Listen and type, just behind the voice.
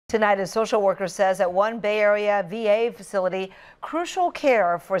Tonight, a social worker says at one Bay Area VA facility, crucial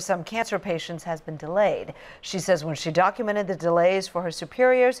care for some cancer patients has been delayed. She says when she documented the delays for her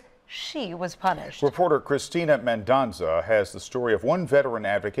superiors, she was punished. Reporter Christina Mendonza has the story of one veteran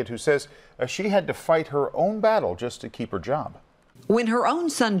advocate who says she had to fight her own battle just to keep her job. When her own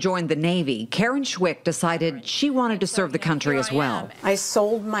son joined the Navy, Karen Schwick decided she wanted to serve the country as well. I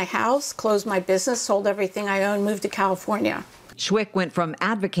sold my house, closed my business, sold everything I owned, moved to California. Schwick went from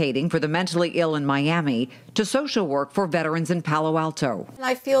advocating for the mentally ill in Miami to social work for veterans in Palo Alto.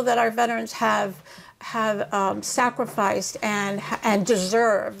 I feel that our veterans have sacrificed and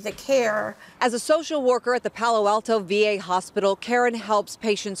deserve the care. As a social worker at the Palo Alto VA hospital, Karen helps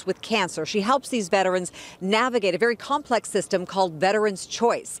patients with cancer. She helps these veterans navigate a very complex system called Veterans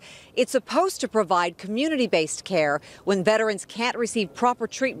Choice. It's supposed to provide community-based care when veterans can't receive proper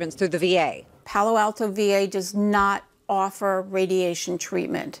treatments through the VA. Palo Alto VA does not offer radiation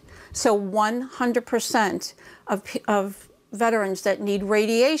treatment. So 100% of veterans that need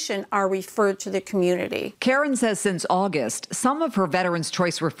radiation are referred to the community. Karen says since August, some of her Veterans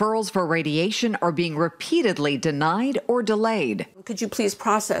Choice referrals for radiation are being repeatedly denied or delayed. Could you please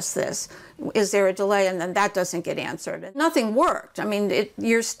process this? Is there a delay? And then that doesn't get answered. Nothing worked. I mean,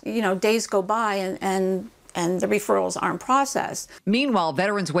 days go by and the referrals aren't processed. Meanwhile,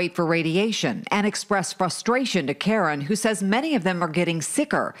 veterans wait for radiation and express frustration to Karen, who says many of them are getting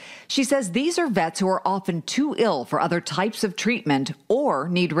sicker. She says these are vets who are often too ill for other types of treatment or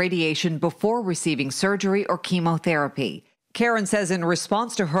need radiation before receiving surgery or chemotherapy. Karen says in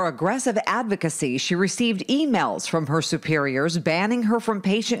response to her aggressive advocacy, she received emails from her superiors banning her from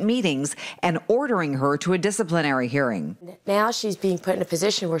patient meetings and ordering her to a disciplinary hearing. Now she's being put in a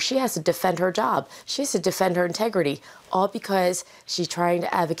position where she has to defend her job. She has to defend her integrity, all because she's trying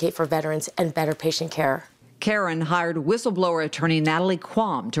to advocate for veterans and better patient care. Karen hired whistleblower attorney Natalie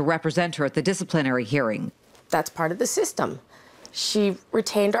Quam to represent her at the disciplinary hearing. That's part of the system. She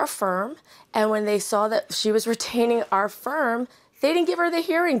retained our firm, and when they saw that she was retaining our firm, they didn't give her the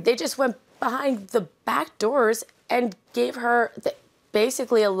hearing. They just went behind the back doors and gave her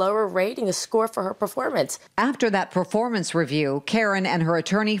basically a lower rating, a score for her performance. After that performance review, Karen and her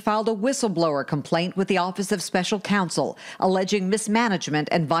attorney filed a whistleblower complaint with the Office of Special Counsel, alleging mismanagement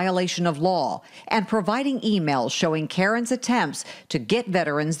and violation of law, and providing emails showing Karen's attempts to get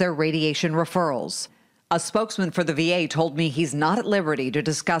veterans their radiation referrals. A spokesman for the VA told me he's not at liberty to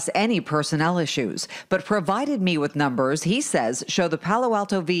discuss any personnel issues, but provided me with numbers he says show the Palo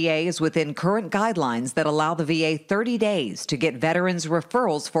Alto VA is within current guidelines that allow the VA 30 days to get veterans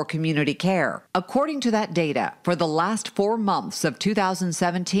referrals for community care. According to that data, for the last 4 months of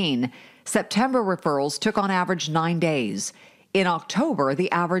 2017, September referrals took on average 9 days. In October,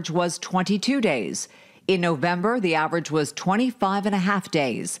 the average was 22 days. In November, the average was 25.5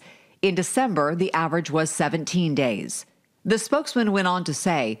 days. In December, the average was 17 days. The spokesman went on to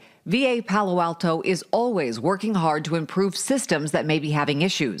say, VA Palo Alto is always working hard to improve systems that may be having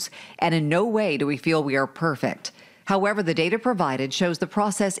issues, and in no way do we feel we are perfect. However, the data provided shows the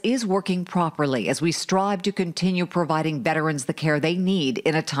process is working properly as we strive to continue providing veterans the care they need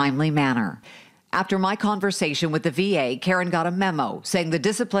in a timely manner. After my conversation with the VA, Karen got a memo saying the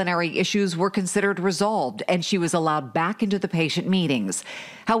disciplinary issues were considered resolved and she was allowed back into the patient meetings.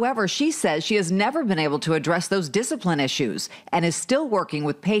 However, she says she has never been able to address those discipline issues and is still working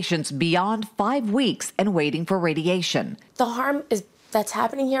with patients beyond 5 weeks and waiting for radiation. The harm that's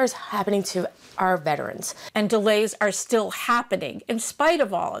happening here is happening to our veterans. And delays are still happening in spite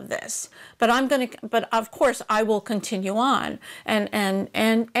of all of this. But of course I will continue on and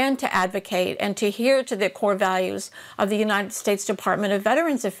to advocate and to adhere to the core values of the United States Department of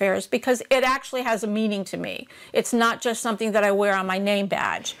Veterans Affairs, because it actually has a meaning to me. It's not just something that I wear on my name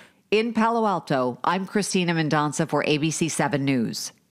badge. In Palo Alto, I'm Christina Mendonza for ABC 7 News.